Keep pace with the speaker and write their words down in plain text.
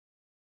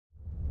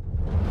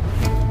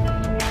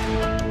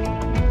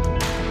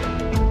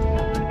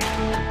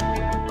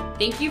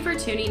Thank you for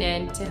tuning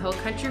in to Hill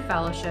Country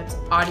Fellowship's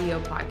audio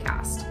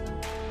podcast.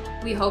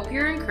 We hope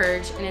you're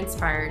encouraged and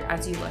inspired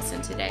as you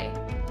listen today.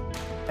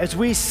 As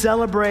we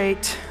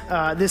celebrate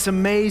this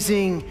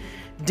amazing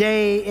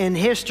day in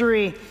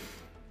history,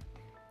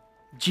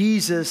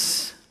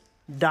 Jesus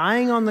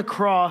dying on the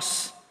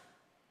cross,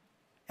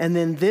 and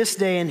then this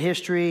day in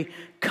history,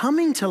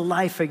 coming to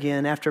life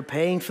again after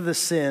paying for the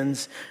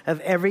sins of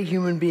every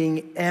human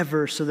being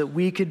ever so that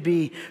we could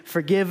be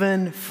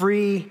forgiven,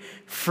 free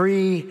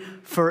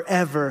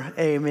forever.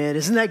 Amen.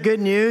 Isn't that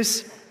good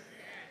news?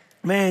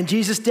 Man,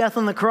 Jesus' death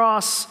on the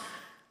cross,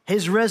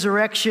 his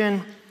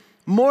resurrection,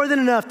 more than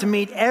enough to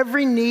meet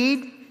every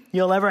need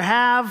you'll ever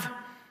have,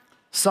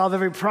 solve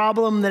every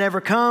problem that ever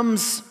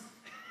comes,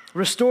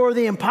 restore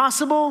the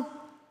impossible,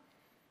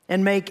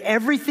 and make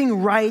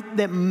everything right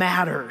that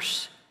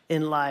matters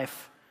in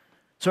life.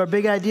 So our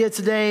big idea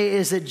today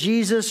is that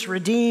Jesus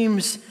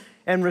redeems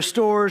and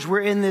restores.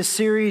 We're in this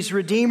series,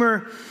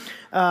 Redeemer.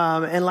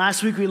 And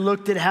last week we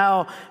looked at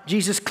how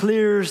Jesus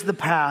clears the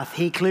path.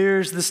 He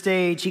clears the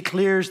stage. He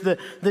clears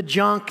the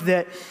junk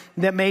that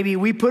maybe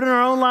we put in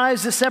our own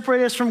lives that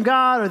separate us from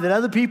God, or that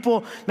other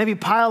people maybe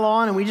pile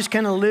on and we just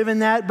kind of live in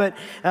that. But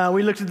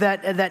we looked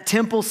at that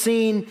temple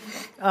scene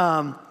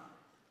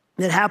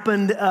that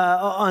happened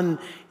on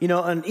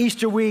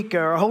Easter week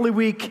or Holy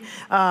Week,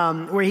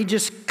 where he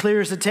just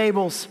clears the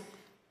tables,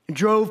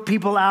 drove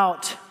people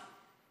out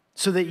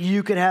so that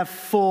you could have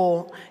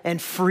full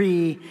and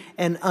free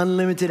and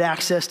unlimited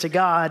access to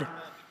God.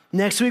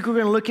 Next week, we're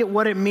going to look at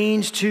what it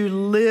means to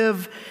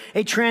live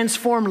a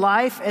transformed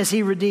life as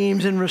he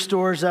redeems and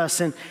restores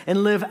us and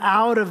live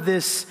out of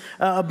this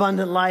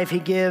abundant life he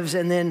gives.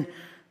 And then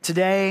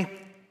today,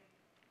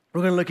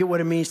 we're going to look at what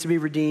it means to be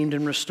redeemed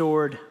and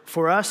restored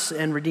for us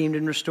and redeemed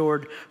and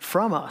restored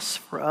from us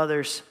for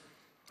others.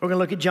 We're going to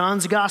look at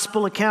John's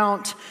gospel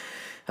account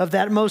of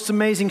that most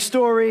amazing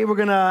story. We're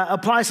going to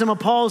apply some of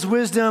Paul's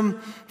wisdom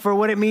for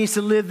what it means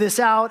to live this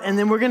out. And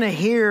then we're going to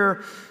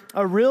hear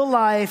a real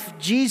life,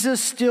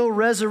 Jesus still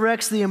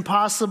resurrects the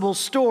impossible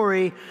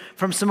story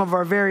from some of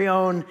our very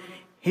own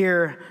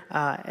here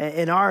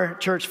in our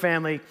church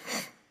family.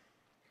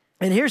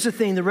 And here's the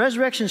thing, the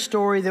resurrection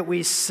story that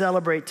we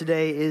celebrate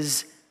today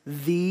is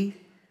the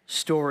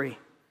story.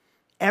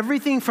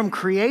 Everything from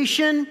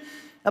creation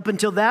up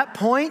until that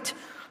point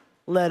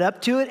led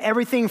up to it.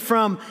 Everything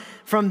from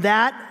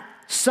that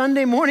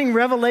Sunday morning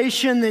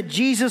revelation that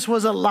Jesus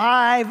was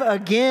alive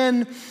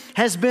again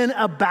has been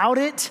about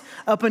it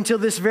up until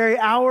this very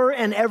hour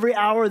and every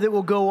hour that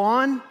will go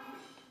on.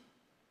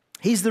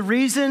 He's the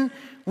reason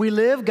we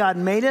live. God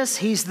made us.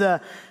 He's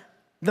the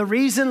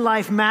reason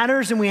life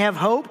matters and we have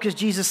hope because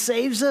Jesus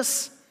saves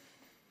us.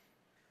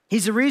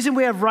 He's the reason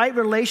we have right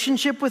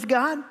relationship with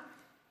God.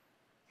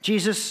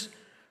 Jesus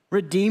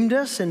redeemed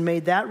us and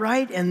made that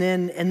right. And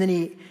then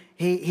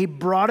he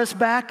brought us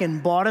back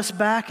and bought us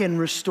back and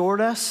restored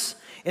us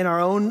in our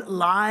own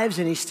lives.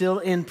 And he's still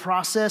in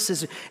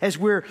process. As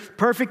we're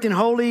perfect and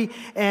holy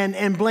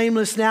and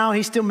blameless now,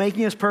 he's still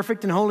making us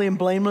perfect and holy and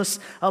blameless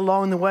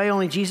along the way.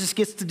 Only Jesus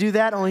gets to do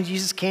that. Only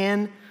Jesus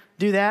can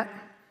do that.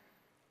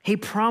 He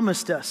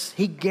promised us.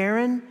 He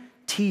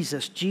guarantees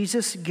us.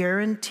 Jesus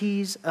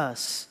guarantees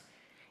us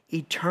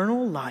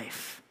eternal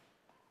life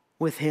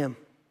with him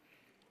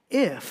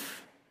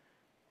if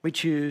we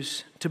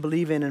choose to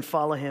believe in and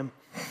follow him.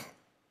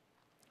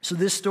 So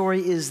this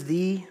story is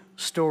the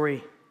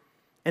story,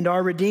 and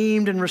our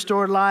redeemed and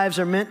restored lives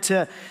are meant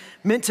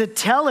to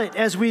tell it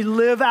as we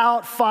live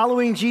out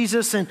following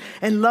Jesus and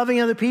loving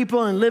other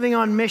people and living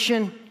on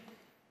mission.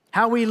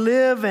 How we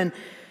live and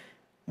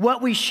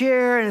what we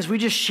share, and as we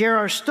just share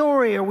our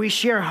story, or we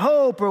share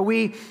hope, or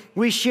we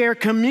share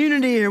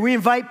community, or we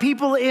invite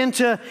people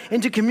into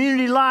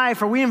community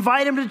life, or we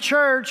invite them to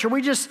church, or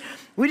we just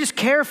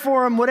care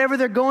for them, whatever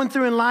they're going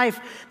through in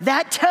life,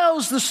 that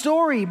tells the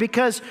story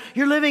because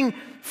you're living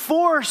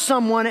for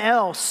someone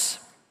else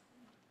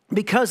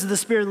because of the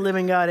Spirit of the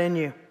living God in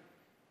you.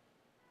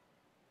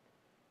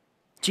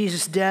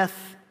 Jesus'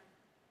 death,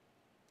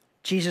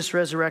 Jesus'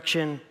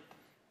 resurrection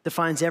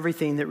defines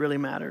everything that really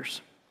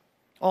matters.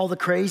 All the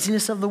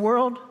craziness of the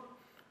world,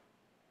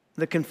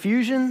 the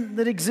confusion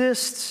that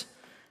exists,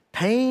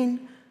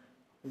 pain,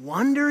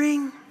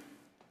 wondering,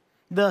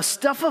 the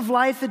stuff of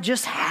life that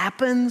just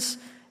happens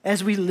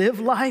as we live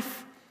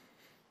life,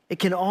 it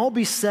can all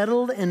be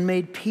settled and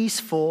made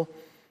peaceful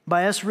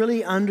by us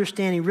really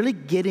understanding, really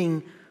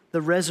getting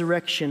the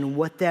resurrection,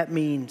 what that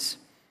means,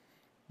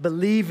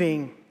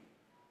 believing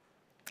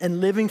and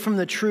living from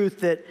the truth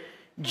that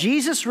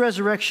Jesus'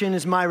 resurrection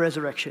is my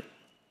resurrection.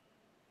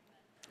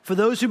 For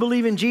those who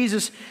believe in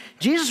Jesus,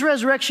 Jesus'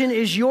 resurrection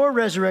is your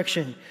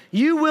resurrection.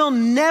 You will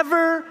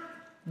never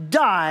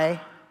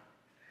die.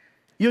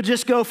 You'll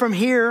just go from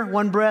here,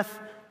 one breath,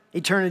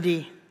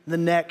 eternity, the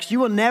next. You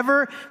will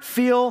never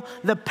feel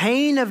the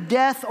pain of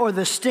death or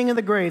the sting of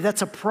the grave.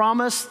 That's a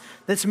promise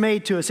that's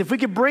made to us. If we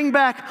could bring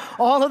back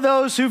all of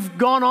those who've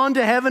gone on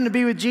to heaven to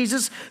be with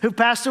Jesus, who've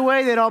passed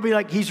away, they'd all be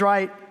like, he's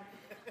right.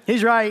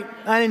 He's right.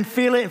 I didn't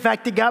feel it. In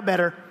fact, it got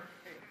better.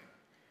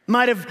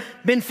 Might have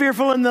been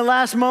fearful in the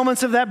last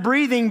moments of that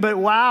breathing, but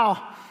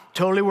wow,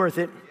 totally worth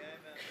it.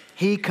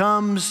 He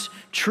comes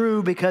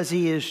true because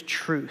he is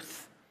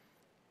truth.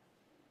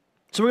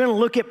 So we're going to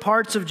look at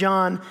parts of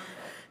John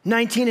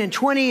 19 and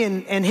 20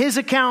 and his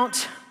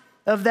account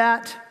of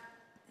that,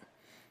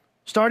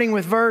 starting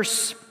with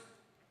verse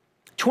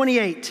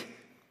 28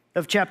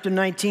 of chapter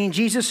 19.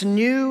 Jesus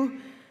knew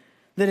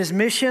that his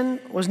mission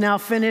was now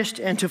finished,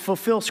 and to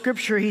fulfill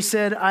Scripture, he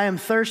said, I am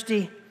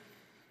thirsty.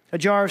 A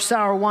jar of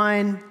sour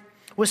wine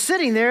was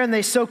sitting there, and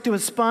they soaked it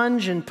with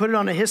sponge and put it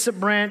on a hyssop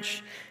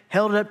branch,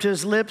 held it up to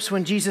his lips.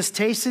 When Jesus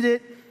tasted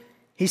it,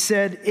 he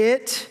said,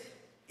 it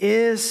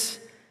is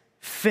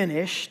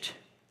finished.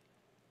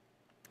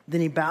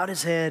 Then he bowed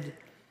his head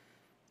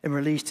and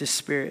released his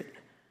spirit.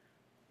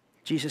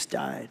 Jesus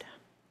died.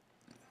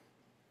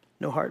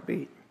 No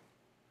heartbeat.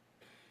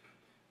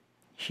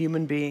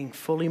 Human being,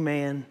 fully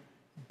man,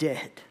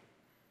 dead.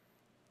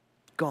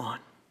 Gone.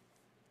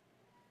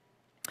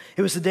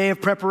 It was the day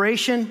of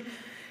preparation,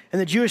 and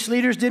the Jewish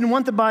leaders didn't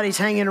want the bodies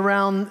hanging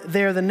around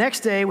there the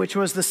next day, which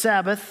was the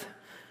Sabbath.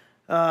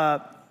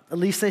 At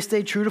least they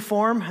stayed true to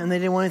form, and they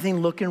didn't want anything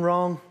looking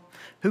wrong.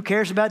 Who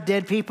cares about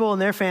dead people and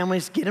their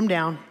families? Get them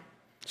down.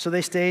 So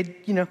they stayed,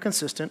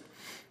 consistent.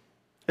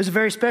 It was a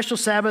very special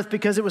Sabbath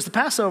because it was the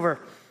Passover.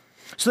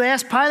 So they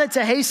asked Pilate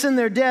to hasten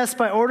their deaths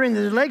by ordering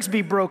that their legs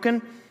be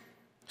broken.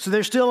 So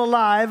they're still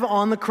alive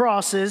on the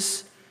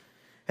crosses,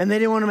 and they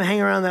didn't want them to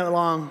hang around that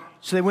long.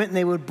 So they went and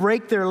they would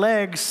break their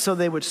legs so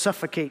they would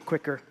suffocate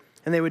quicker,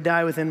 and they would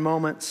die within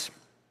moments.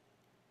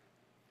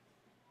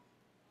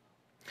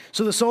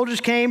 So the soldiers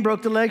came,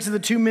 broke the legs of the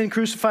two men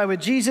crucified with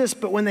Jesus,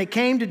 but when they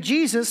came to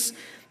Jesus,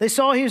 they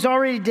saw he was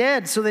already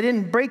dead, so they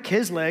didn't break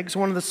his legs.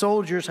 One of the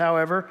soldiers,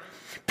 however,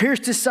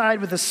 pierced his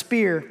side with a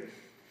spear,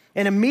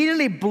 and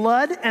immediately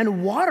blood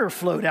and water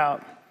flowed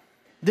out.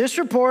 This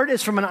report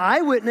is from an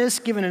eyewitness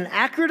giving an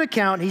accurate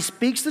account. He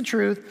speaks the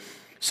truth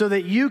so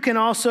that you can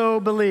also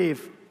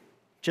believe,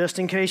 just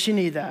in case you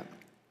need that.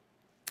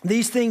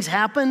 These things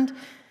happened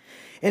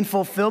in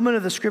fulfillment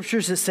of the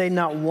scriptures that say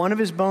not one of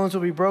his bones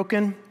will be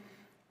broken,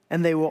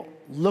 and they will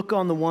look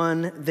on the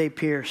one they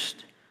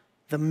pierced.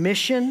 The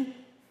mission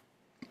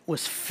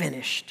was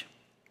finished.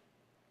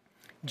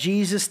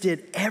 Jesus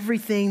did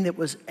everything that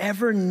was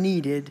ever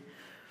needed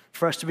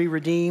for us to be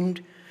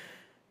redeemed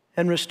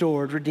and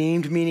restored.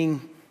 Redeemed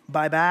meaning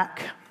buy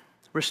back.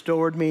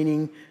 Restored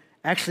meaning,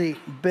 actually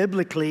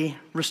biblically,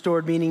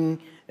 restored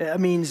meaning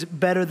means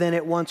better than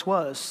it once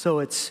was. So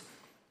it's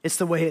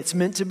the way it's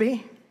meant to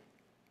be.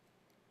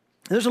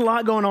 There's a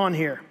lot going on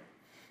here.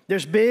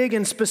 There's big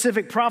and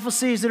specific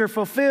prophecies that are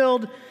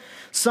fulfilled,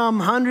 some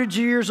hundreds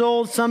of years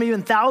old, some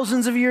even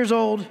thousands of years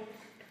old.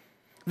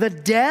 The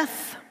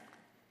death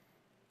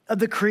of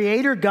the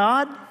Creator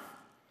God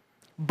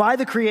by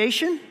the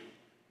creation,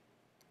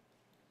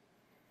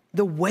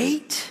 the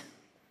weight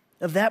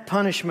of that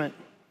punishment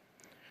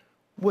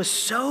was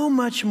so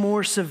much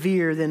more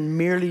severe than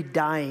merely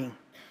dying.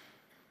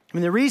 I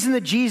mean, the reason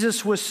that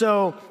Jesus was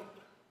so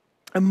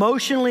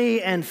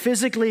emotionally and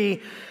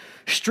physically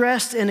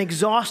stressed and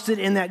exhausted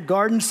in that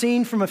garden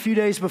scene from a few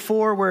days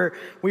before, where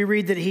we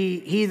read that he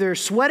either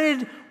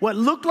sweated what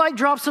looked like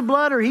drops of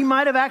blood, or he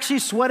might have actually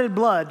sweated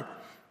blood.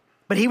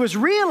 But he was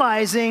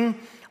realizing,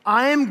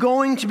 I am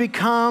going to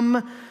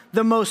become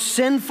the most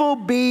sinful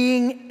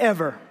being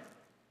ever.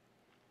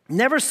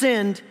 Never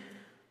sinned,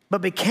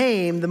 but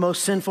became the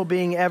most sinful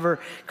being ever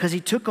because he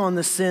took on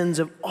the sins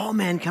of all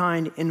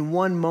mankind in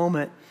one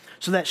moment.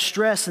 So that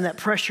stress and that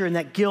pressure and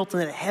that guilt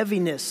and that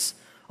heaviness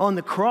on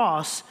the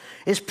cross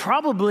is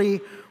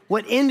probably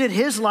what ended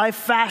his life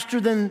faster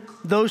than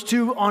those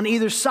two on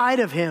either side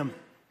of him.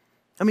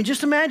 I mean,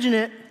 just imagine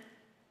it.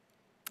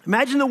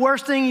 Imagine the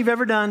worst thing you've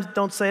ever done.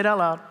 Don't say it out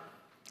loud.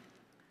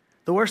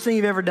 The worst thing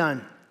you've ever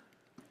done.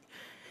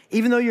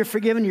 Even though you're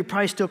forgiven, you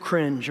probably still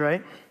cringe,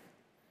 right?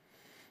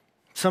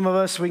 Some of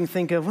us, we can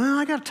think of, well,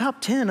 I got a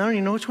top 10. I don't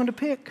even know which one to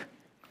pick.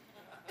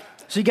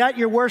 So you got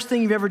your worst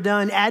thing you've ever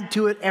done. Add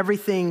to it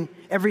everything,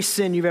 every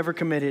sin you've ever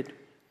committed.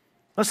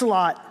 That's a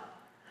lot.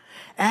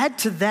 Add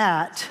to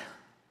that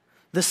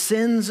the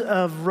sins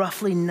of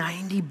roughly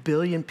 90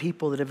 billion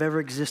people that have ever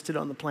existed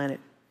on the planet.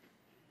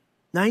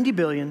 90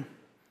 billion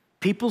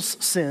people's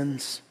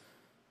sins,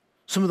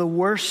 some of the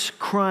worst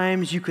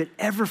crimes you could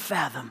ever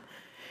fathom.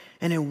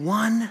 And in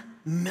 1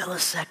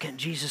 millisecond,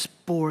 Jesus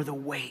bore the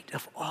weight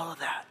of all of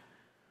that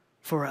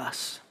for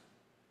us,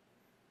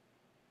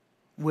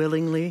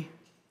 willingly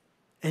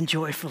and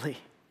joyfully.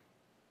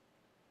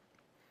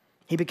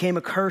 He became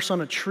a curse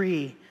on a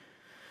tree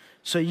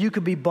so you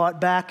could be bought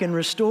back and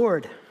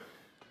restored.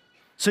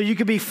 So you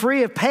could be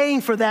free of paying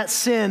for that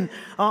sin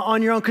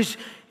on your own, because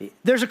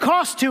there's a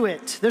cost to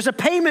it. There's a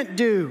payment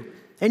due,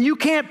 and you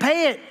can't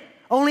pay it.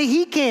 Only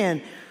he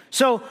can.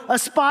 So a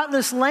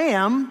spotless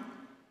lamb,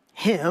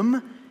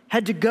 him,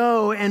 had to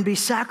go and be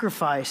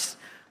sacrificed.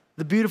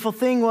 The beautiful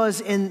thing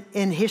was in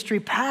history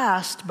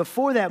past,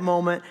 before that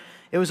moment,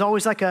 it was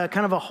always like a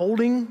kind of a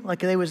holding, like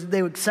they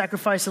would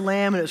sacrifice a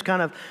lamb, and it was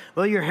kind of,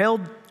 well, you're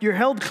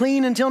held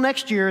clean until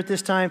next year at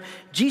this time.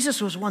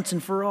 Jesus was once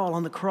and for all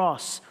on the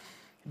cross,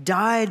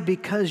 died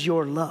because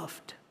you're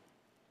loved.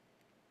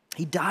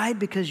 He died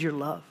because you're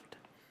loved.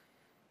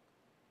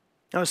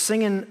 I was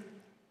singing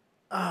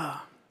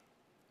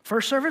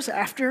first service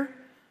after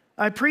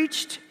I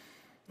preached,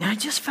 and I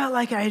just felt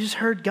like I just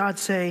heard God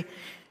say,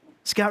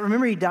 Scott,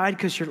 remember he died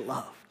because you're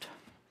loved.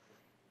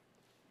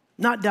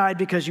 Not died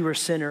because you were a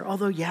sinner,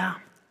 although, yeah,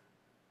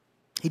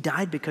 he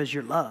died because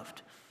you're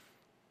loved.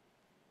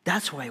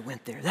 That's why he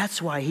went there.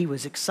 That's why he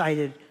was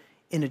excited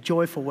in a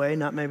joyful way,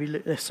 not maybe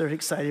necessarily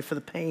excited for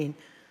the pain,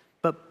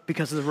 but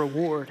because of the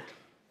reward.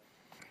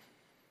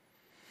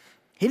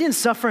 He didn't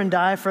suffer and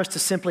die for us to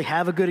simply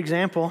have a good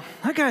example.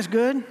 That guy's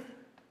good.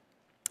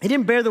 He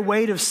didn't bear the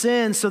weight of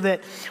sin so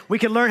that we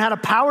could learn how to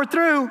power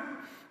through.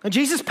 And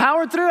Jesus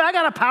powered through. I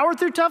got to power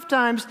through tough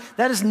times.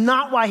 That is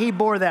not why he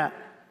bore that.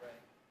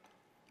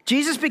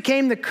 Jesus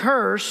became the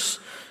curse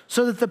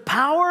so that the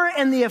power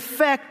and the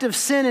effect of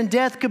sin and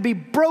death could be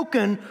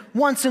broken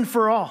once and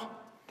for all.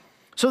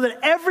 So that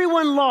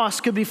everyone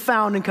lost could be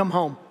found and come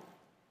home.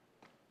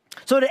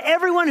 So that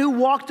everyone who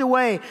walked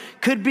away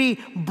could be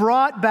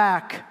brought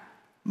back,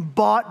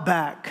 bought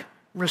back,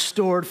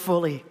 restored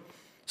fully.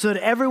 So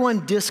that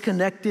everyone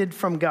disconnected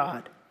from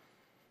God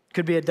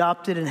could be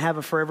adopted and have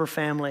a forever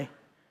family.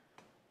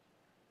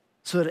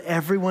 So that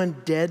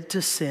everyone dead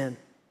to sin.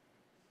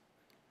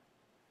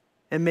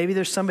 And maybe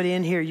there's somebody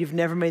in here, you've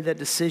never made that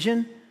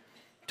decision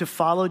to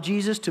follow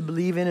Jesus, to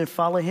believe in and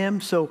follow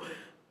him. So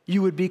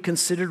you would be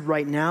considered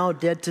right now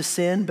dead to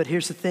sin. But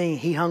here's the thing,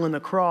 he hung on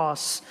the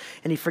cross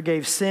and he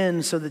forgave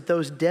sin so that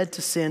those dead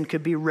to sin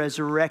could be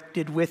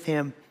resurrected with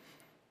him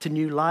to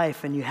new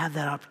life. And you have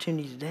that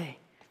opportunity today.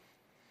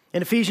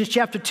 In Ephesians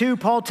chapter 2,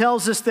 Paul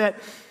tells us that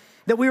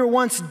we were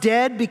once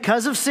dead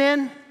because of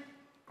sin,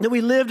 that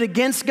we lived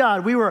against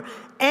God. We were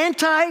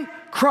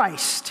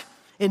anti-Christ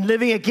in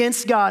living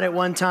against God at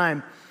one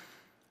time.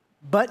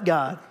 But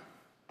God.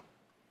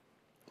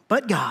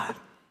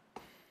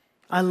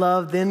 I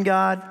love then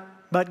God,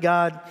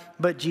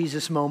 but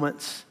Jesus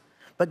moments.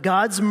 But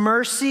God's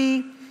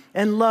mercy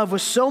and love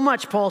was so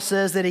much, Paul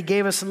says, that he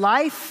gave us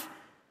life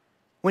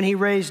when he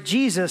raised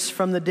Jesus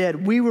from the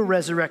dead. We were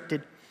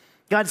resurrected.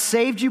 God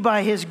saved you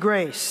by his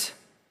grace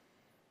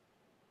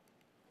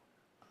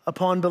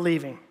upon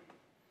believing.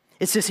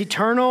 It's this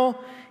eternal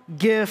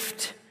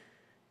gift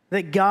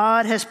that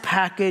God has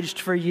packaged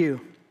for you.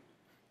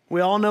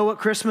 We all know what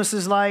Christmas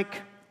is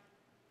like.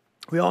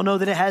 We all know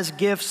that it has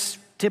gifts.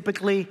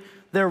 Typically,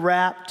 they're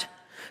wrapped.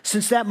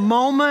 Since that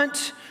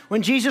moment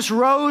when Jesus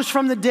rose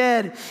from the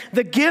dead,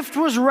 the gift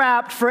was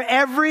wrapped for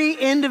every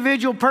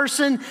individual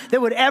person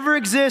that would ever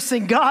exist.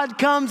 And God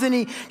comes and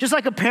he, just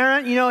like a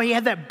parent, you know, he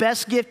had that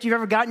best gift you've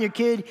ever gotten your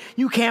kid.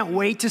 You can't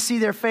wait to see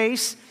their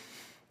face.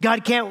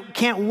 God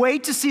can't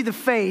wait to see the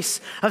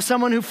face of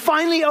someone who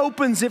finally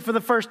opens it for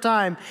the first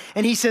time.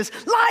 And he says,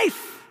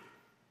 life,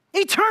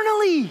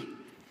 eternally,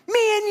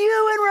 me and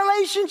you in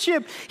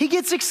relationship. He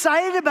gets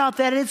excited about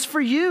that, and it's for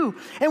you.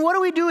 And what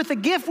do we do with the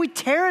gift? We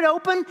tear it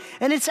open,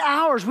 and it's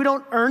ours. We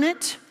don't earn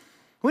it.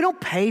 We don't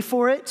pay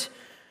for it.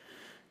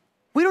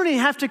 We don't even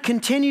have to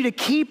continue to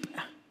keep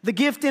the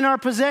gift in our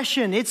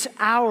possession. It's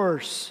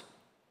ours,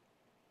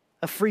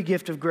 a free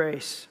gift of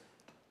grace.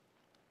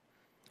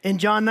 In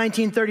John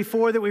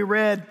 19:34 that we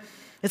read,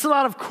 it's a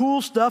lot of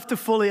cool stuff to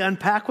fully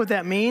unpack what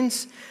that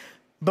means,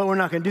 but we're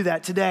not going to do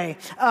that today.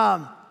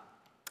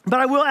 But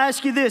I will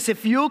ask you this,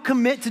 if you'll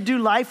commit to do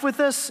life with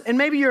us, and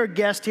maybe you're a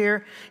guest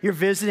here, you're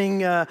visiting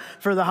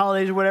for the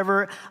holidays or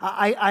whatever,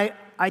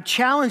 I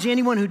challenge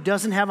anyone who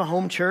doesn't have a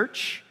home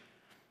church,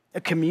 a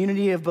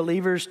community of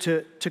believers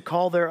to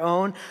call their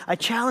own. I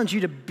challenge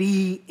you to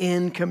be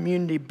in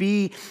community,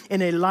 be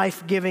in a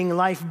life-giving,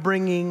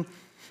 life-bringing,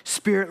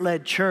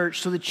 Spirit-led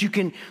church so that you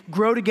can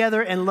grow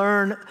together and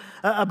learn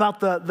about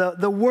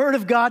the Word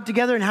of God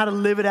together and how to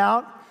live it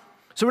out.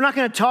 So we're not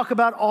going to talk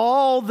about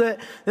all that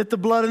the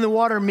blood and the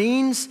water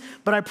means,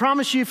 but I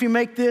promise you if you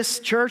make this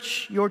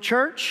church your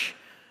church,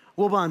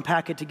 we'll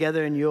unpack it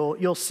together and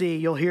you'll see,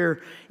 you'll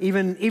hear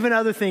even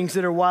other things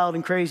that are wild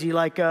and crazy,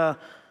 like when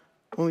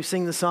we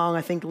sing the song,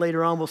 I think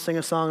later on we'll sing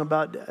a song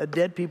about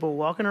dead people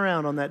walking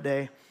around on that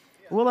day.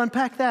 We'll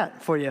unpack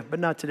that for you, but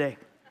not today.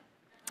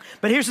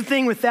 But here's the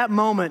thing with that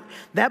moment,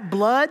 that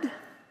blood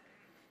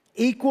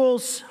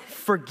equals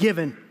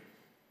forgiven.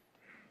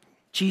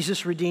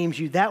 Jesus redeems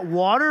you. That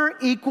water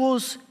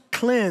equals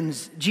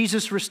cleanse.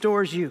 Jesus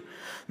restores you.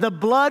 The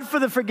blood for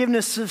the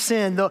forgiveness of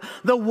sin,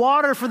 the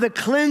water for the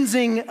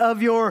cleansing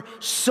of your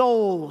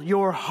soul,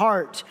 your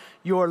heart,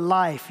 your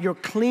life. You're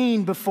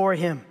clean before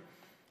him.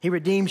 He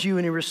redeems you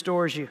and he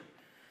restores you.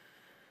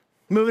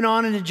 Moving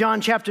on into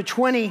John chapter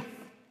 20,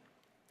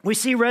 we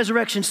see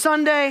Resurrection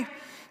Sunday.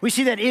 We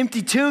see that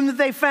empty tomb that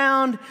they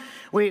found.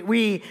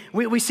 We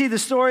see the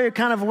story of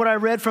kind of what I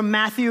read from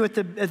Matthew at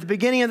the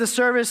beginning of the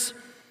service.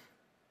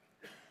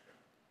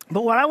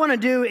 But what I want to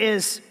do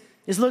is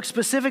look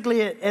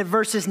specifically at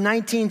verses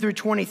 19 through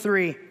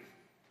 23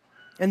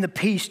 and the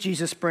peace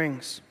Jesus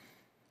brings.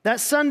 That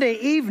Sunday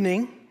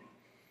evening,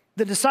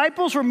 the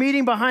disciples were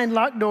meeting behind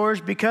locked doors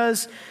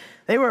because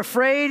they were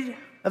afraid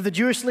of the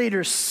Jewish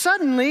leaders.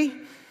 Suddenly,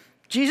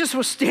 Jesus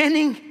was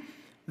standing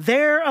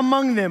there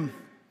among them.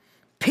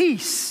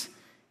 "Peace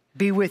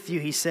be with you,"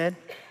 he said.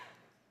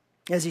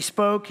 As he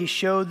spoke, he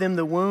showed them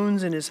the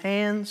wounds in his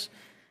hands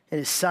and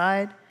his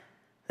side.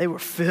 They were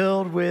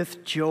filled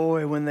with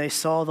joy when they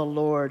saw the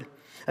Lord.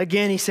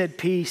 Again, he said,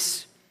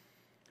 "Peace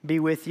be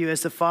with you.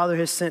 As the Father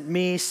has sent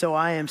me, so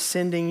I am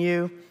sending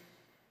you."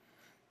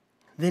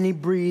 Then he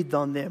breathed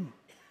on them.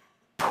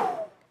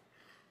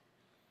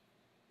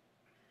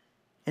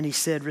 And he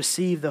said,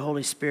 "Receive the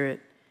Holy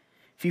Spirit.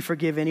 If you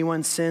forgive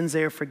anyone's sins,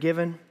 they are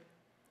forgiven.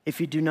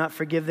 If you do not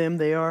forgive them,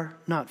 they are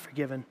not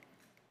forgiven."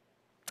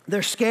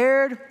 They're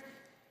scared.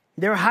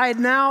 They're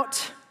hiding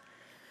out.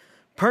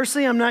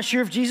 Personally, I'm not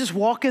sure if Jesus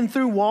walking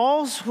through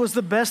walls was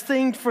the best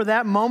thing for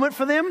that moment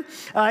for them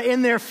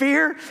in their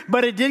fear,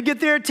 but it did get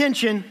their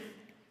attention.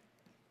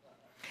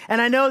 And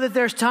I know that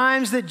there's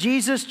times that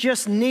Jesus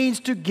just needs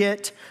to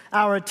get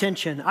our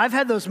attention. I've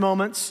had those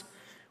moments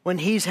when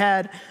he's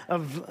had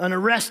an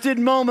arrested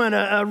moment,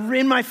 a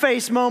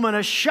in-my-face moment,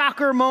 a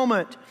shocker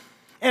moment.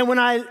 And when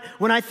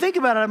I think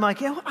about it, I'm like,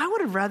 yeah, I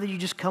would have rather you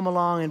just come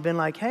along and been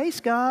like, "Hey,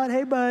 Scott,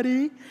 hey,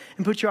 buddy,"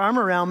 and put your arm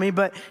around me.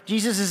 But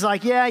Jesus is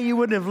like, yeah, you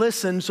wouldn't have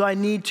listened, so I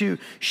need to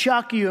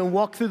shock you and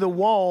walk through the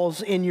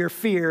walls in your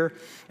fear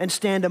and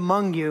stand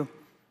among you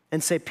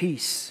and say,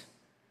 "Peace,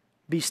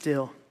 be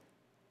still."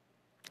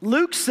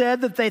 Luke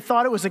said that they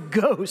thought it was a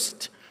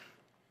ghost.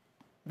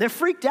 They're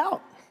freaked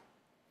out.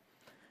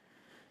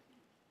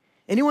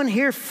 Anyone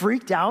here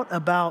freaked out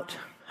about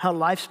how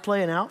life's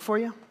playing out for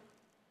you?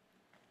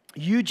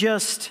 You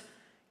just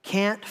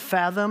can't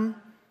fathom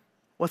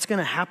what's going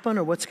to happen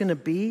or what's going to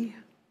be.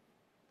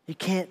 You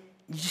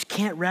just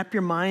can't wrap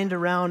your mind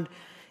around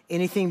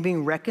anything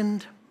being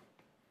reckoned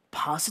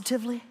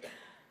positively.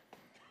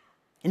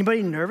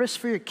 Anybody nervous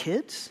for your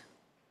kids?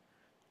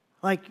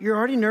 Like, you're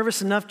already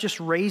nervous enough just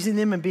raising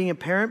them and being a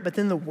parent, but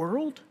then the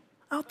world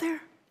out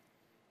there?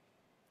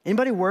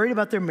 Anybody worried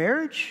about their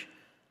marriage?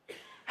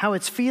 How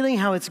it's feeling,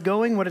 how it's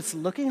going, what it's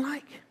looking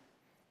like?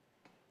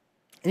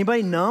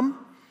 Anybody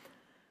numb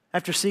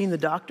after seeing the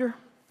doctor?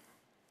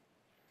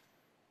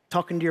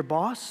 Talking to your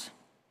boss?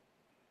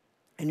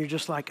 And you're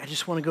just like, "I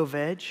just want to go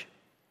veg.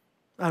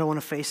 I don't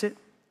want to face it."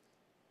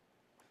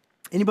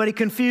 Anybody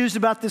confused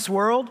about this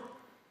world?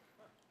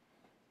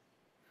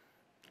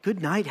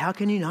 Good night. How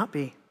can you not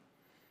be?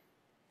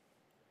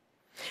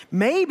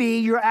 Maybe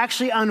you're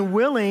actually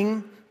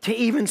unwilling to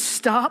even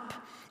stop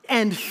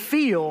and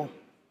feel.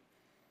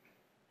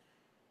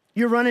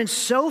 You're running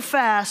so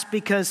fast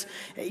because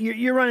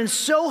you're running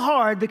so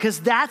hard because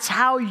that's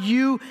how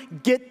you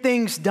get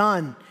things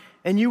done.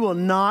 And you will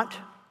not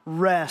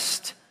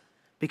rest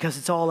because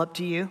it's all up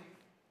to you.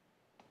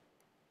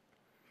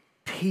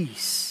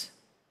 "Peace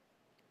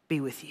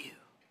be with you,"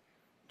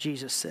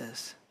 Jesus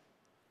says.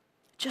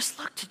 Just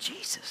look to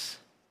Jesus.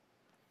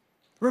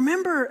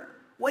 Remember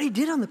what he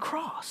did on the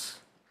cross.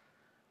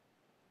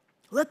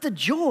 Let the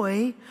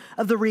joy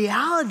of the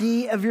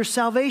reality of your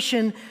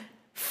salvation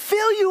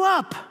fill you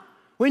up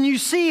when you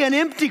see an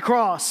empty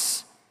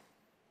cross,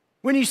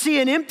 when you see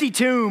an empty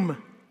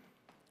tomb,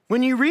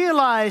 when you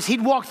realize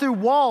he'd walk through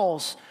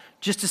walls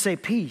just to say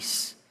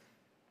peace.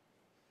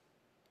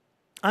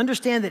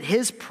 Understand that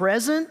his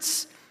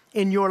presence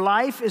in your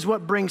life is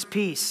what brings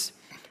peace.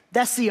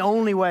 That's the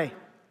only way.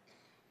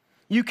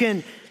 You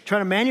can try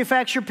to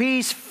manufacture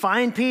peace,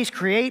 find peace,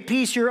 create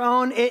peace your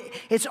own.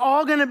 It's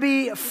all going to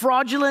be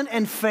fraudulent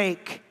and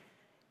fake.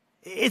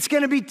 It's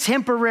going to be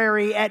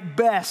temporary at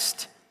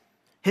best.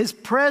 His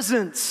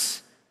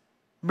presence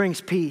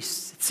brings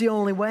peace. It's the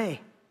only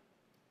way.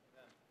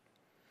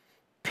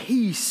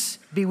 "Peace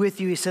be with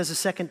you," he says a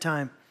second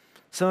time.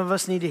 Some of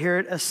us need to hear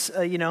it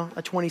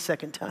a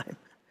 22nd time.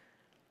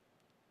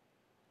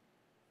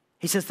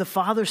 He says, "The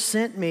Father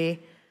sent me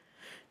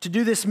to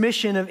do this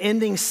mission of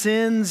ending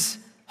sin's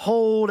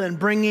hold and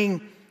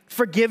bringing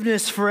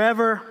forgiveness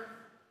forever.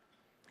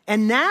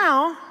 And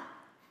now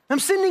I'm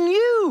sending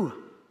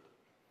you.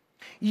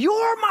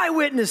 You're my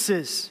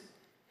witnesses.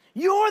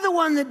 You're the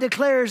one that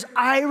declares,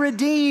 I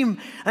redeem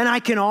and I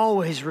can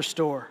always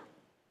restore."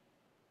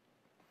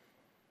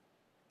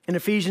 In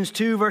Ephesians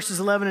 2, verses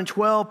 11 and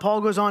 12,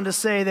 Paul goes on to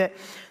say that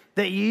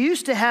you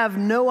used to have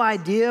no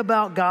idea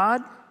about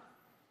God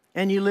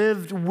and you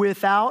lived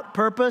without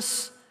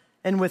purpose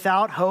and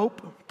without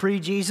hope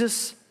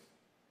pre-Jesus.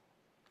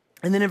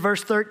 And then in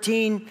verse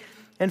 13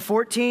 and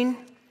 14,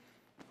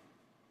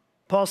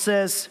 Paul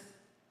says,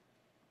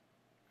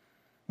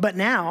 "But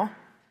now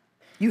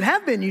you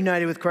have been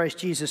united with Christ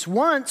Jesus.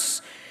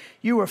 Once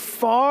you were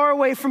far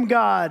away from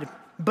God,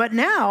 but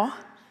now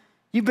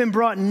you've been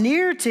brought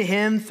near to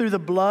him through the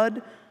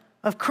blood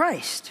of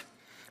Christ.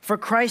 For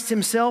Christ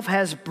himself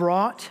has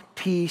brought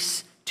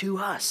peace to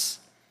us.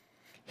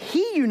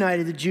 He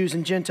united the Jews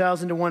and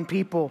Gentiles into one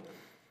people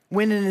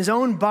when in his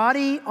own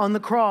body on the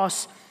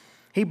cross,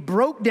 he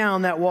broke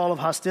down that wall of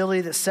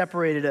hostility that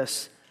separated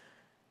us."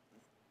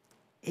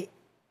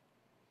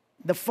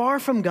 The far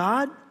from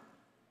God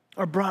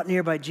are brought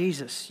near by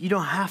Jesus. You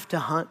don't have to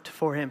hunt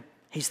for him.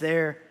 He's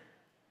there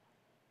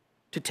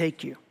to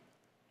take you.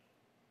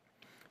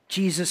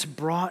 Jesus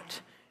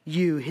brought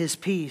you his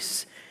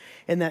peace.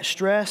 And that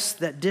stress,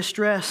 that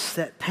distress,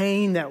 that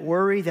pain, that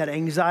worry, that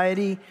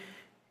anxiety,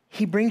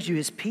 he brings you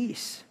his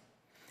peace.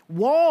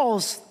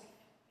 Walls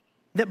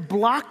that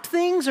blocked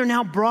things are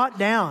now brought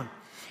down.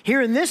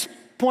 Here in this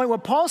point,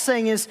 what Paul's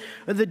saying is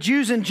the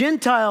Jews and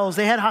Gentiles,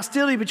 they had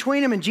hostility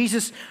between them, and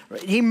Jesus,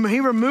 he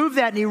removed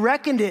that and he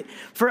reckoned it.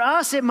 For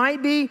us, it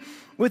might be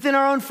within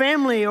our own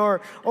family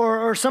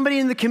or somebody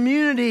in the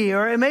community,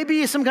 or it may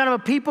be some kind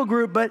of a people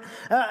group, but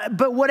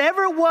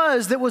whatever it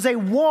was that was a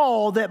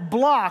wall that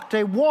blocked,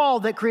 a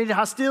wall that created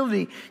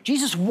hostility,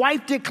 Jesus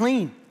wiped it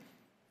clean.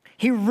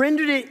 He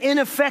rendered it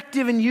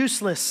ineffective and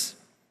useless.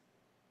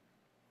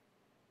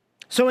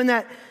 So in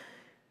that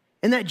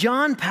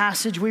John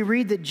passage, we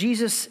read that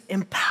Jesus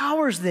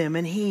empowers them,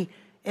 and he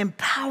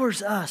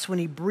empowers us when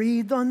he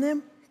breathed on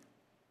them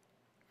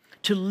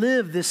to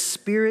live this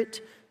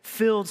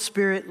Spirit-filled,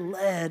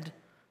 Spirit-led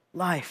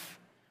life,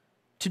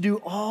 to do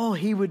all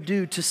he would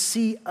do to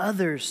see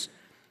others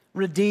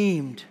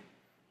redeemed,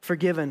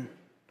 forgiven,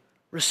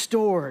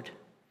 restored,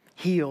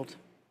 healed.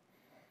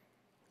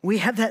 We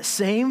have that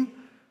same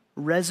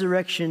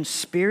resurrection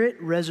spirit,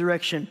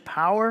 resurrection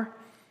power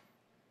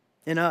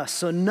in us.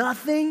 So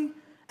nothing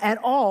at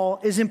all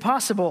is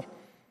impossible.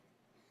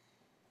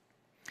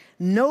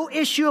 No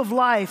issue of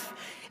life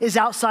is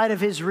outside of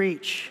his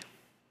reach.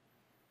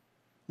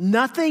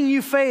 Nothing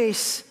you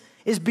face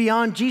is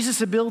beyond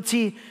Jesus'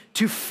 ability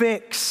to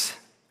fix.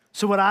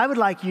 So what I would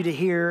like you to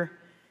hear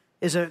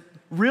is a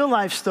real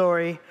life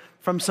story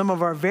from some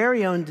of our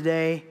very own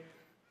today,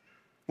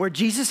 where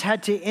Jesus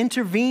had to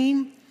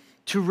intervene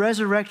to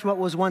resurrect what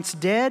was once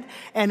dead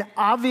and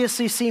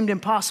obviously seemed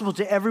impossible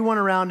to everyone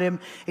around him,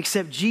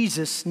 except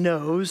Jesus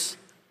knows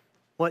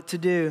what to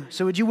do.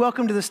 So would you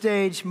welcome to the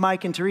stage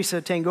Mike and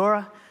Teresa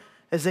Tangora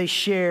as they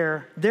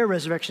share their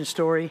resurrection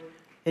story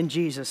in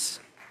Jesus.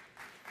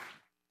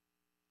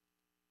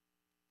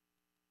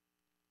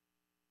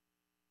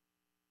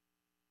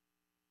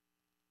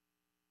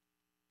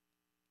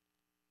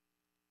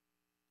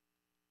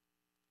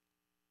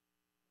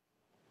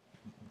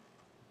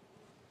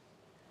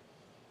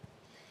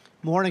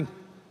 Morning.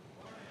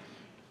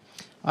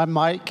 I'm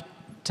Mike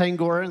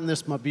Tangora, and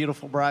this is my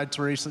beautiful bride,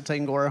 Teresa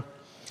Tangora.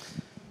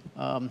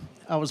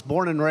 I was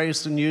born and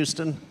raised in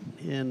Houston,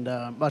 and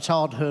my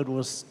childhood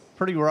was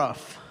pretty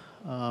rough.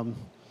 I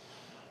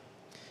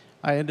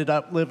ended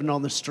up living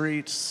on the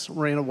streets,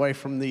 ran away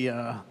from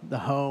the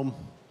home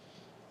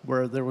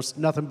where there was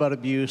nothing but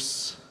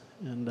abuse,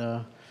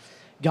 and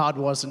God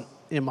wasn't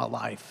in my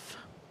life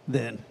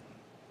then.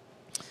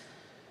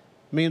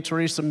 Me and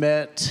Teresa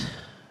met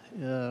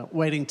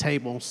waiting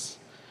tables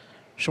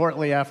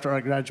shortly after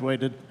I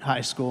graduated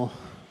high school.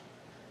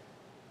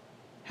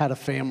 Had a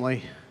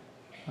family.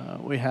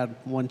 We had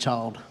one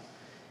child.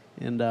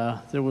 And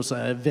there was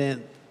an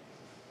event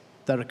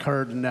that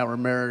occurred in our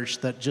marriage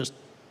that just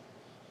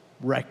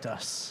wrecked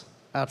us.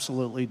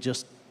 Absolutely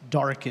just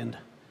darkened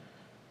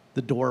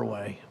the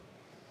doorway.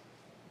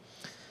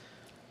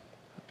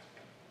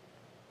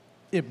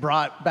 It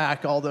brought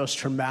back all those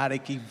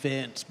traumatic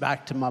events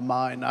back to my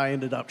mind. I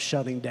ended up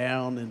shutting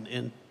down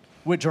and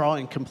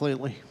withdrawing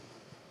completely.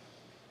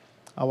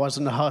 I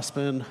wasn't a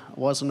husband, I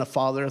wasn't a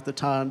father at the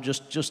time,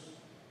 just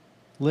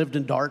lived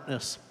in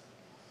darkness.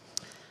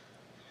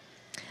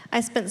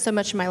 I spent so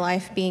much of my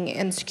life being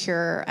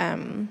insecure,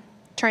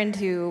 trying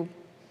to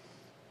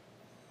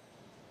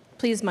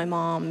please my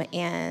mom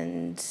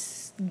and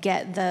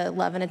get the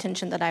love and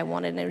attention that I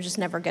wanted, and it was just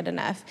never good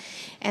enough.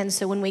 And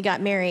so when we got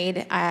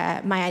married,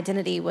 my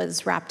identity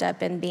was wrapped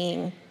up in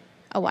being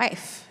a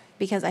wife,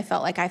 because I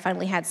felt like I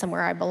finally had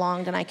somewhere I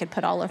belonged and I could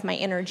put all of my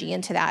energy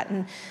into that,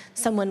 and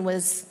someone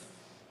was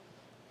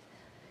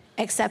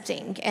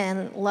accepting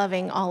and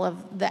loving all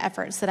of the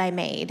efforts that I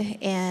made.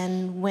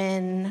 And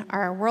when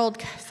our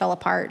world fell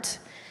apart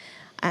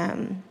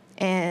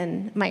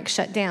and Mike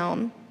shut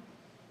down,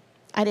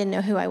 I didn't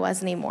know who I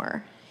was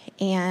anymore.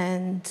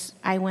 And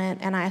I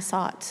went and I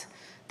sought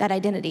that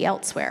identity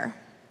elsewhere.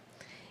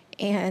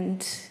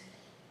 And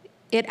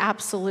it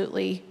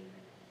absolutely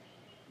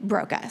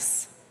broke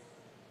us.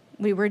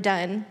 We were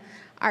done.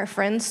 Our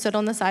friends stood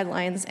on the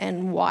sidelines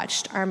and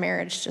watched our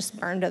marriage just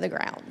burn to the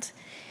ground.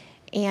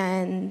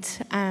 And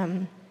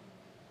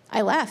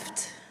I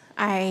left.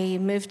 I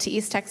moved to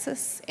East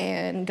Texas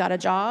and got a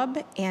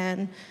job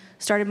and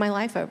started my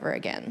life over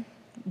again.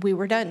 We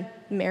were done.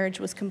 Marriage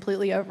was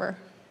completely over.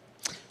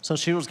 So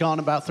she was gone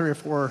about 3 or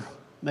 4,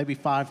 maybe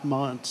 5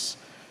 months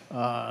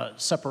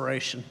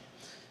separation.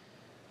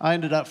 I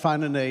ended up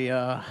finding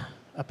a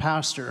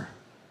pastor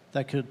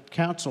that could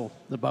counsel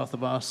the both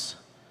of us.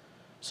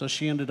 So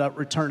she ended up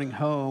returning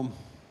home,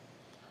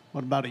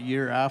 about a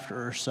year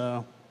after or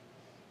so.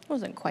 It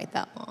wasn't quite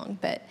that long,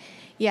 but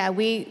yeah,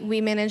 we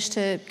managed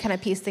to kind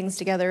of piece things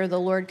together. The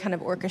Lord kind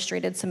of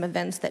orchestrated some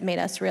events that made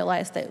us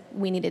realize that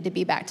we needed to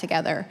be back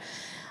together.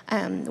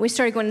 we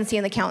started going and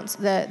seeing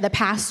the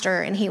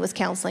pastor, and he was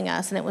counseling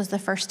us, and it was the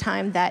first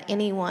time that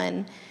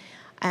anyone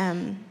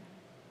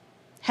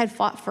had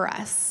fought for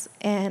us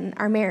and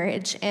our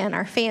marriage and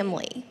our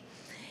family.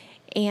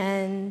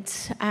 And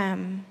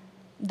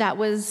that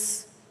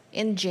was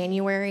in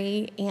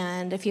January,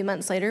 and a few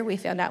months later, we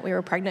found out we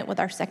were pregnant with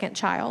our second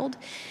child,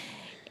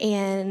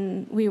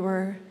 and we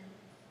were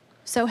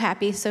so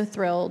happy, so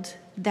thrilled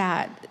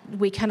that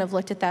we kind of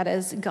looked at that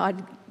as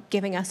God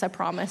giving us a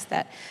promise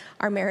that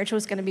our marriage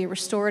was going to be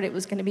restored, it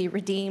was going to be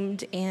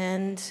redeemed,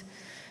 and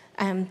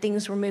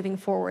things were moving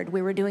forward.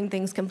 We were doing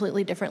things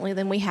completely differently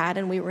than we had,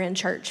 and we were in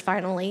church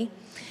finally.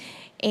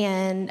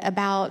 And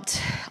about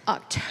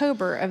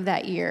October of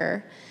that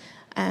year,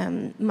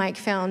 Mike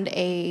found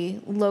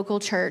a local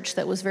church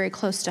that was very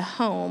close to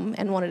home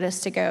and wanted us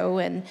to go,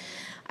 and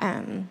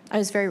I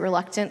was very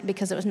reluctant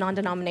because it was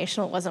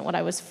non-denominational. It wasn't what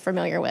I was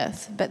familiar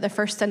with. But the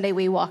first Sunday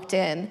we walked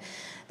in,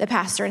 the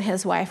pastor and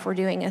his wife were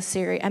doing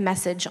a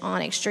message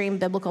on extreme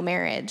biblical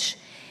marriage.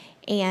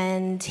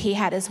 And he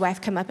had his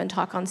wife come up and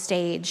talk on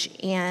stage.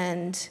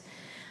 And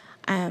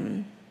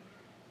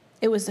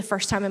it was the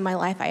first time in my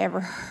life I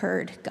ever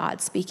heard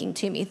God speaking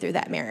to me through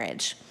that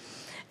marriage.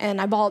 And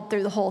I bawled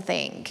through the whole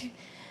thing.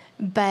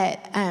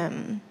 But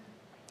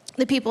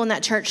the people in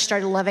that church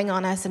started loving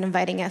on us and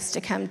inviting us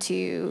to come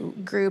to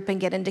group and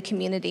get into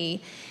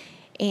community.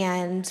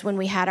 And when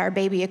we had our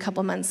baby a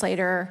couple months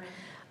later,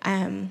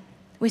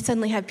 we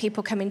suddenly had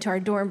people coming to our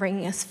door and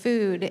bringing us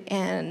food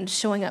and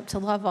showing up to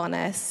love on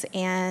us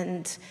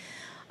and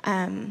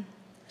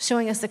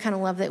showing us the kind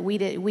of love that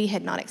we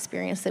had not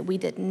experienced, that we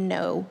didn't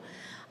know.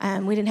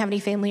 We didn't have any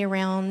family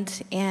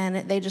around,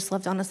 and they just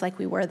loved on us like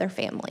we were their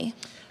family.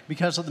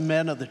 Because of the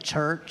men of the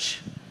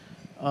church,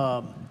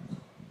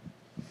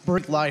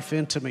 breathed life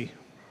into me,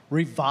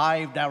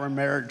 revived our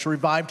marriage,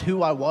 revived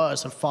who I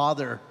was, a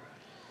father,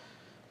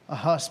 a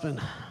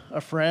husband,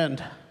 a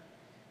friend.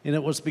 And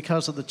it was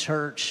because of the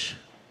church.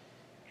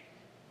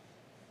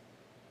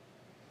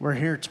 We're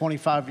here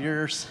 25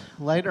 years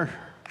later,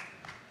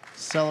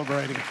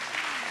 celebrating.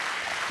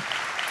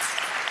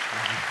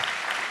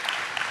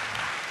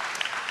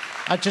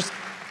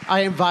 I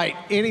invite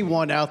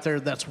anyone out there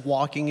that's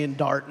walking in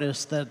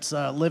darkness, that's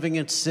living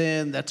in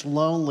sin, that's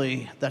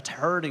lonely, that's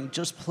hurting,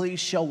 just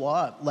please show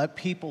up. Let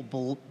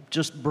people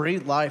just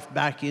breathe life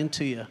back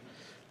into you.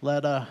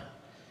 Let the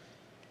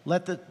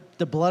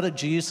blood of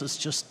Jesus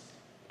just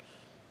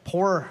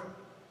pour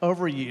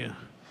over you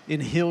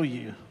and heal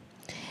you.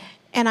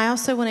 And I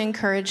also want to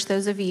encourage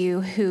those of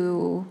you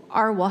who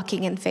are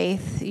walking in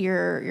faith,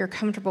 you're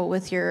comfortable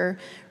with your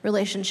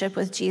relationship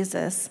with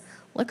Jesus.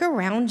 Look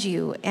around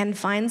you and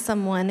find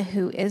someone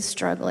who is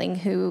struggling,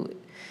 who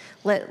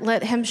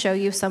let him show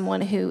you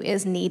someone who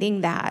is needing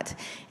that,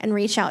 and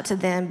reach out to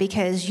them,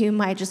 because you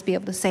might just be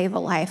able to save a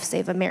life,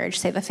 save a marriage,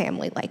 save a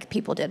family like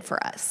people did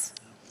for us.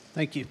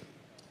 Thank you.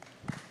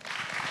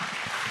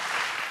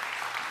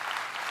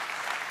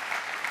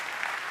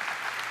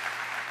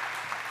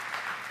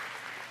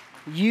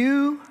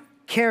 You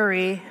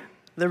carry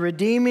the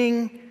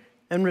redeeming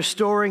and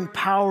restoring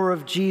power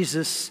of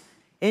Jesus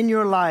in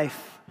your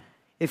life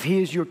if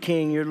he is your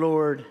King, your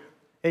Lord,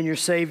 and your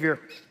Savior.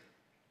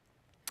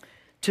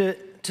 To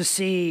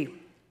see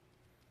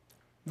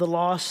the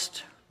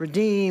lost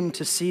redeemed,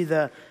 to see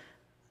the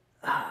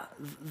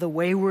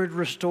wayward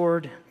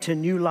restored to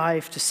new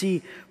life, to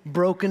see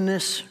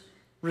brokenness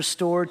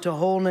restored to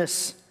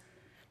wholeness,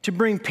 to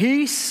bring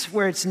peace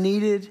where it's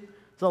needed.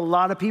 There's a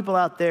lot of people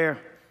out there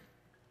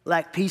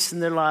lack peace in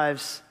their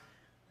lives.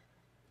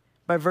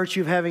 By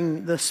virtue of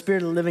having the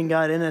Spirit of the living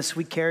God in us,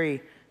 we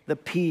carry the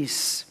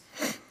peace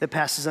that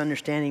passes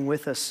understanding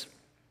with us.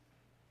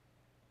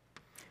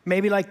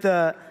 Maybe like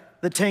the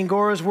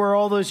Tangoras were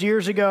all those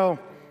years ago,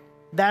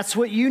 that's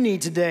what you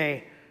need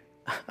today.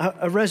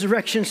 A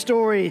resurrection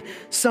story,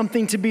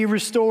 something to be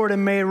restored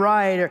and made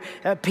right, or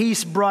a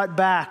peace brought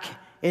back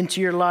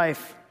into your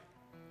life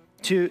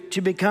to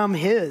become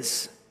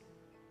his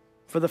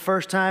for the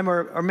first time,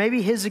 or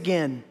maybe his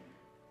again.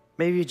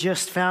 Maybe you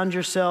just found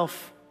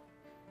yourself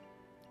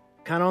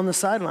kind of on the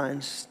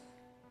sidelines.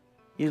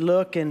 You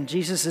look and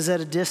Jesus is at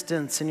a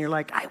distance and you're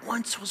like, I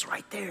once was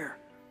right there.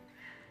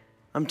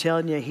 I'm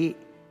telling you,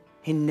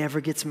 he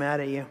never gets mad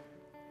at you.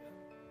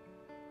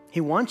 He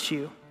wants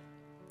you.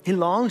 He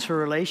longs for a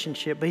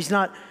relationship, but he's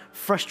not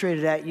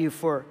frustrated at you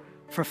for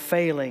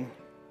failing.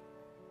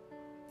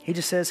 He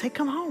just says, hey,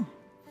 come home.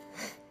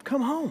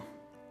 Come home.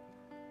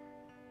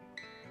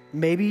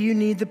 Maybe you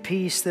need the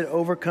peace that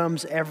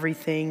overcomes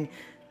everything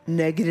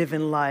negative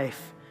in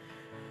life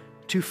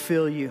to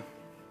fill you.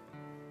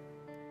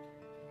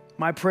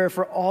 My prayer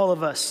for all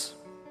of us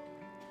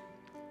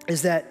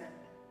is that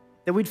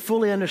we'd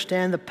fully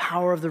understand the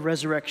power of the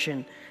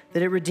resurrection,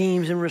 that it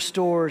redeems and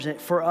restores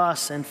it for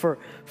us and for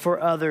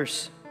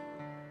others.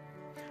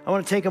 I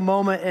want to take a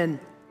moment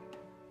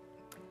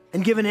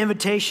and give an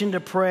invitation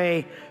to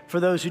pray for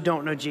those who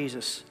don't know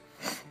Jesus.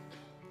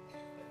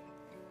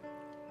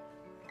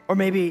 Or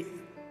maybe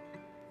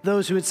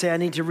those who would say, I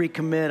need to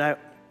recommit.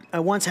 I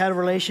once had a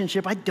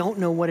relationship. I don't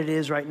know what it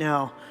is right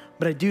now,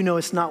 but I do know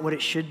it's not what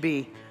it should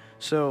be.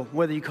 So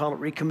whether you call it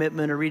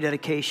recommitment or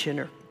rededication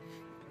or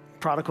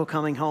prodigal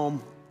coming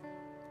home,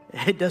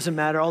 it doesn't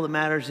matter. All that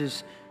matters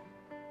is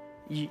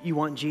you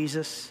want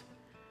Jesus.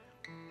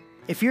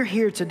 If you're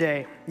here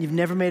today, you've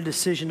never made a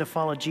decision to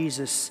follow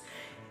Jesus,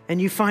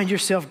 and you find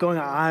yourself going,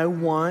 I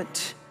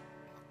want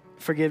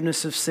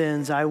forgiveness of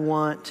sins. I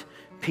want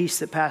peace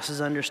that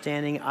passes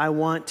understanding. I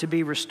want to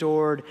be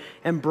restored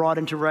and brought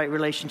into right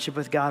relationship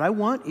with God. I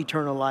want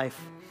eternal life,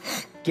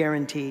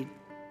 guaranteed.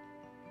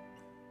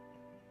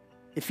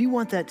 If you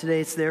want that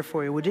today, it's there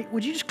for you. Would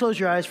you just close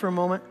your eyes for a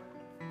moment?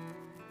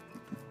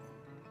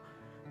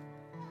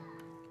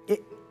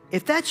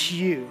 If that's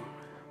you,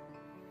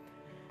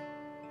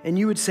 and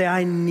you would say,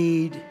 I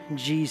need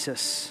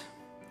Jesus,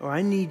 or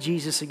I need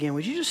Jesus again,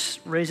 would you just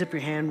raise up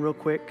your hand real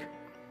quick?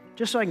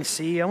 Just so I can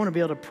see you. I want to be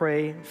able to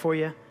pray for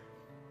you.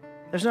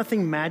 There's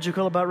nothing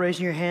magical about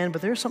raising your hand,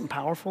 but there's something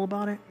powerful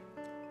about it.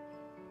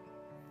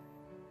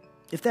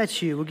 If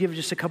that's you, we'll give you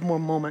just a couple more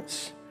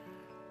moments.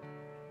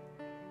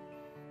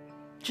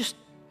 Just,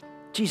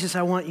 Jesus,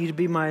 I want you to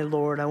be my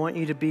Lord. I want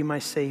you to be my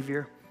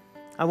Savior.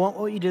 I want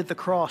what you did at the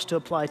cross to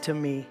apply to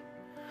me.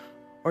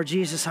 Or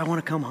Jesus, I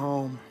want to come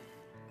home.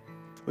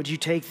 Would you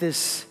take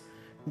this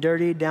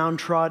dirty,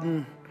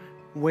 downtrodden,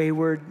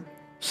 wayward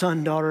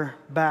son, daughter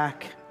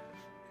back?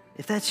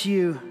 If that's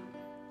you,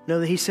 know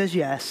that he says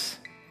yes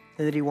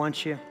and that he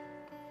wants you.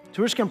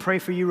 So we're just going to pray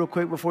for you real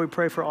quick before we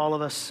pray for all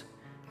of us.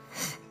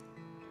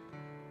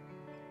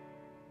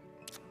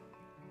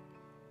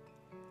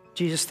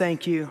 Jesus,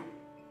 thank you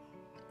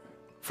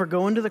for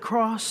going to the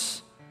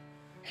cross.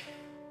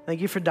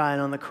 Thank you for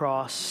dying on the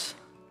cross.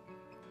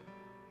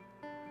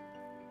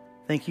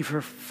 Thank you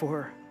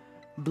for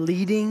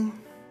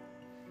bleeding,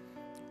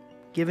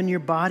 giving your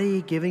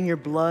body, giving your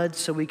blood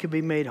so we could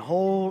be made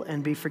whole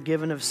and be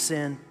forgiven of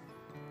sin.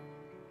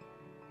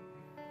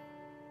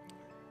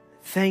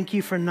 Thank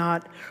you for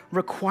not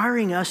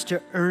requiring us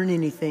to earn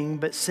anything,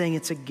 but saying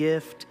it's a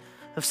gift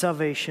of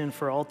salvation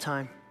for all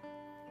time.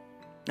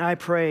 I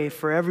pray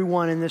for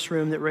everyone in this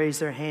room that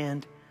raised their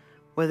hand,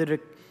 whether to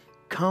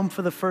come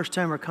for the first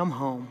time or come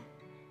home,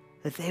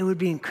 that they would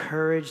be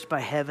encouraged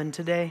by heaven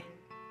today.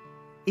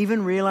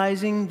 Even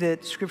realizing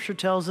that Scripture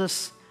tells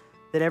us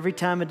that every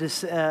time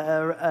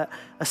a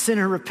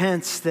sinner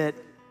repents, that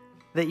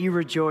you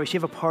rejoice. You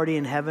have a party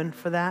in heaven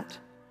for that.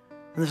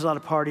 And there's a lot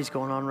of parties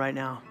going on right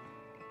now.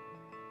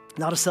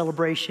 Not a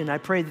celebration. I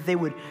pray that they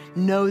would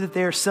know that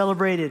they are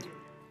celebrated.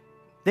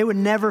 They would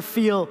never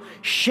feel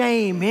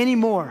shame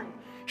anymore.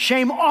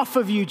 Shame off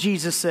of you,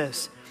 Jesus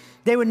says.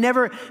 They would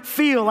never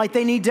feel like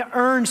they need to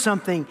earn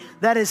something.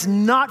 That is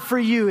not for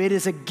you. It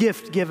is a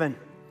gift given.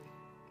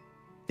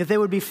 That they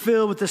would be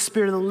filled with the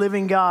Spirit of the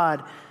living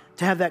God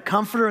to have that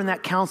comforter and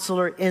that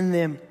counselor in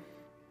them.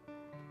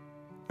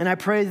 And I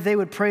pray that they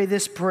would pray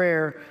this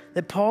prayer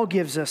that Paul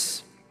gives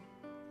us,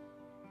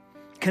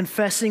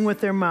 confessing with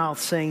their mouth,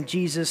 saying,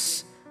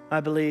 Jesus,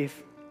 I believe.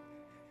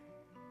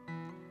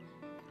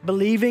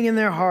 Believing in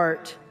their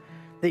heart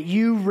that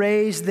you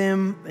raised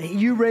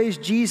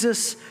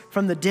Jesus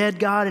from the dead,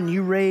 God, and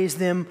you raised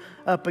them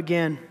up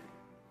again.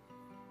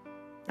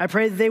 I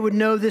pray that they would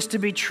know this to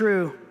be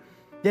true,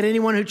 that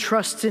anyone who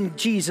trusts in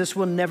Jesus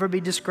will never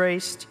be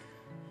disgraced,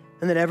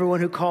 and that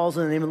everyone who calls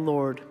on the name of the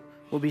Lord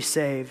will be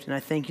saved. And I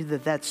thank you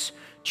that that's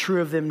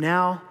true of them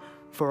now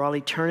for all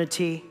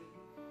eternity.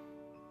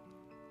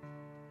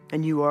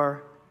 And you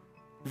are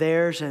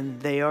theirs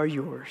and they are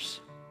yours.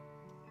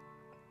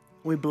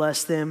 We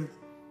bless them.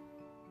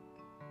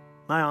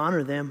 I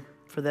honor them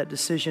for that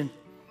decision.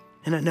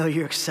 And I know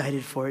you're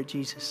excited for it,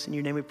 Jesus. In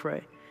your name we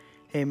pray.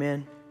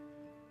 Amen.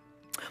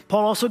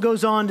 Paul also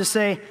goes on to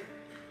say,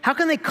 how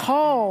can they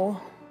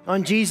call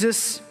on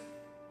Jesus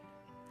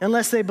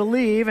unless they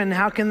believe? And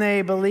how can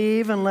they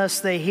believe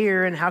unless they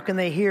hear? And how can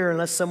they hear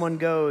unless someone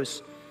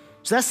goes?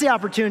 So that's the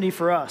opportunity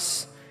for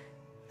us.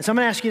 And so I'm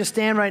going to ask you to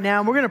stand right now,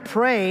 and we're going to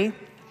pray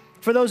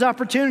for those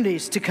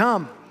opportunities to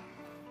come.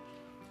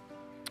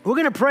 We're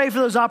going to pray for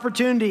those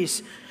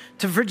opportunities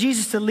for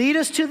Jesus to lead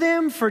us to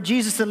them, for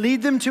Jesus to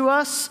lead them to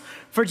us,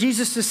 for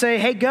Jesus to say,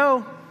 hey,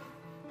 go.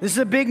 This is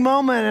a big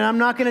moment, and I'm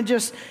not going to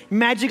just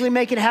magically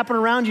make it happen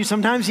around you.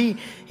 Sometimes he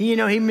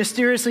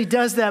mysteriously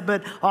does that,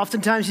 but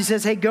oftentimes he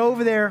says, hey, go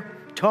over there,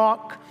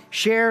 talk,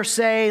 share,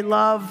 say,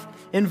 love,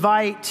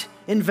 invite,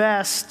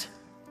 invest.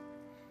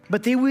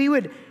 But we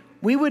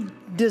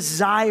would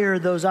desire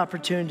those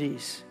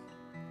opportunities.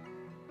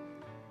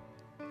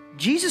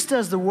 Jesus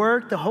does the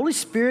work, the Holy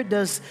Spirit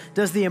does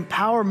the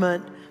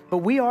empowerment, but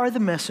we are the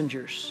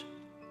messengers.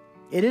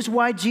 It is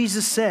why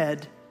Jesus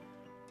said,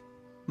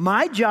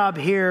 my job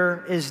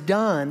here is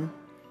done.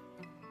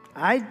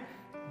 I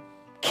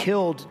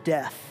killed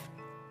death.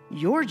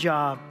 Your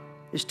job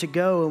is to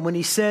go. And when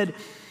he said,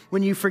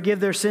 when you forgive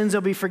their sins,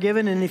 they'll be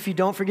forgiven. And if you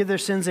don't forgive their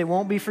sins, they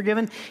won't be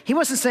forgiven. He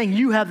wasn't saying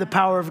you have the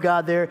power of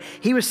God there.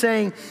 He was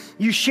saying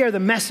you share the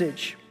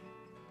message.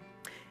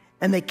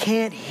 And they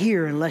can't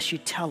hear unless you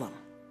tell them.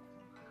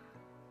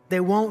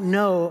 They won't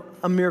know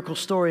a miracle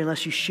story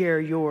unless you share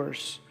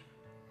yours.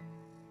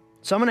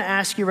 So I'm going to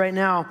ask you right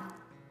now,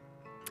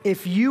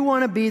 if you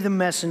want to be the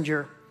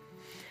messenger,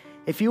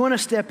 if you want to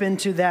step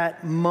into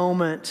that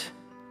moment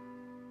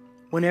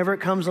whenever it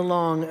comes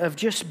along of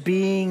just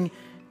being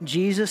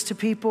Jesus to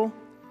people,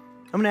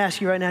 I'm going to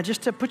ask you right now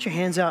just to put your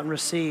hands out and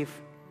receive.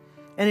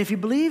 And if you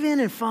believe in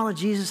and follow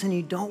Jesus and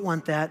you don't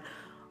want that,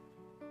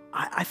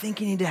 I think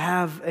you need to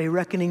have a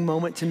reckoning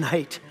moment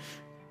tonight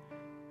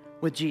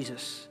with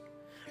Jesus.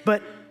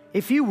 But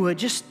if you would,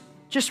 just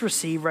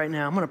receive right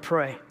now. I'm going to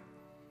pray.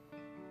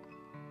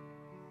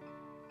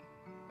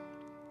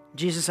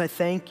 Jesus, I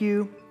thank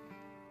you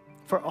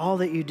for all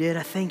that you did.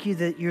 I thank you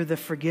that you're the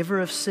forgiver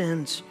of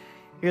sins.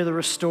 You're the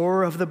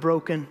restorer of the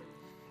broken.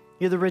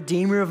 You're the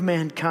redeemer of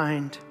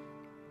mankind.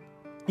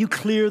 You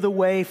clear the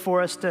way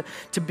for us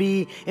to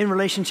be in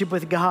relationship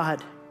with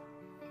God.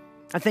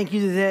 I thank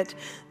you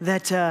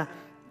that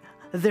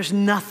there's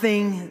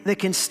nothing that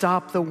can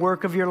stop the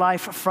work of your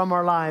life from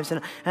our lives.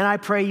 And I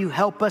pray you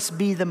help us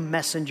be the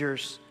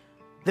messengers,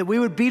 that we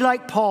would be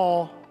like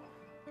Paul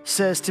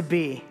says to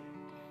be,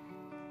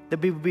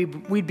 that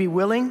we'd be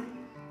willing,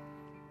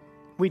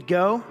 we'd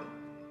go,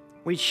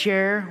 we'd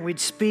share, we'd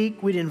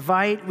speak, we'd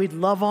invite, we'd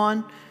love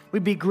on,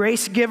 we'd be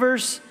grace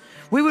givers.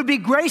 We would be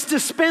grace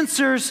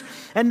dispensers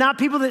and not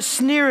people that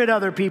sneer at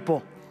other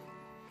people.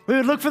 We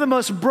would look for the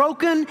most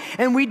broken,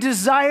 and we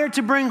desire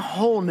to bring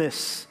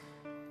wholeness.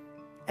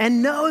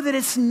 And know that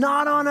it's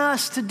not on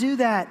us to do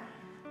that.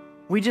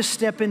 We just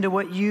step into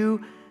what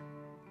you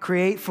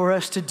create for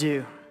us to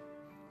do.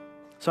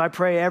 So I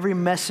pray every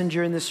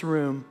messenger in this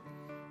room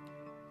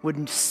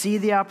would see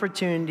the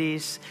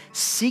opportunities,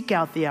 seek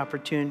out the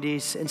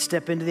opportunities, and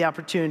step into the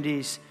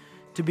opportunities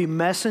to be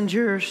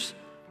messengers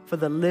for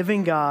the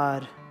living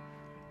God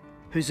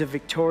who's a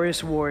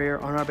victorious warrior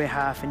on our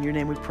behalf. In your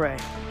name we pray.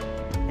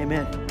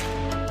 Amen.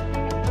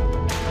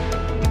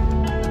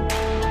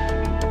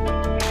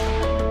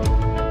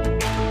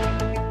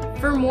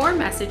 For more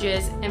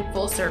messages and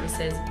full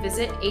services,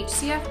 visit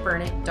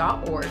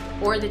hcfburnet.org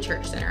or the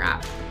Church Center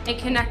app and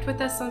connect with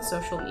us on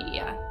social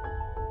media.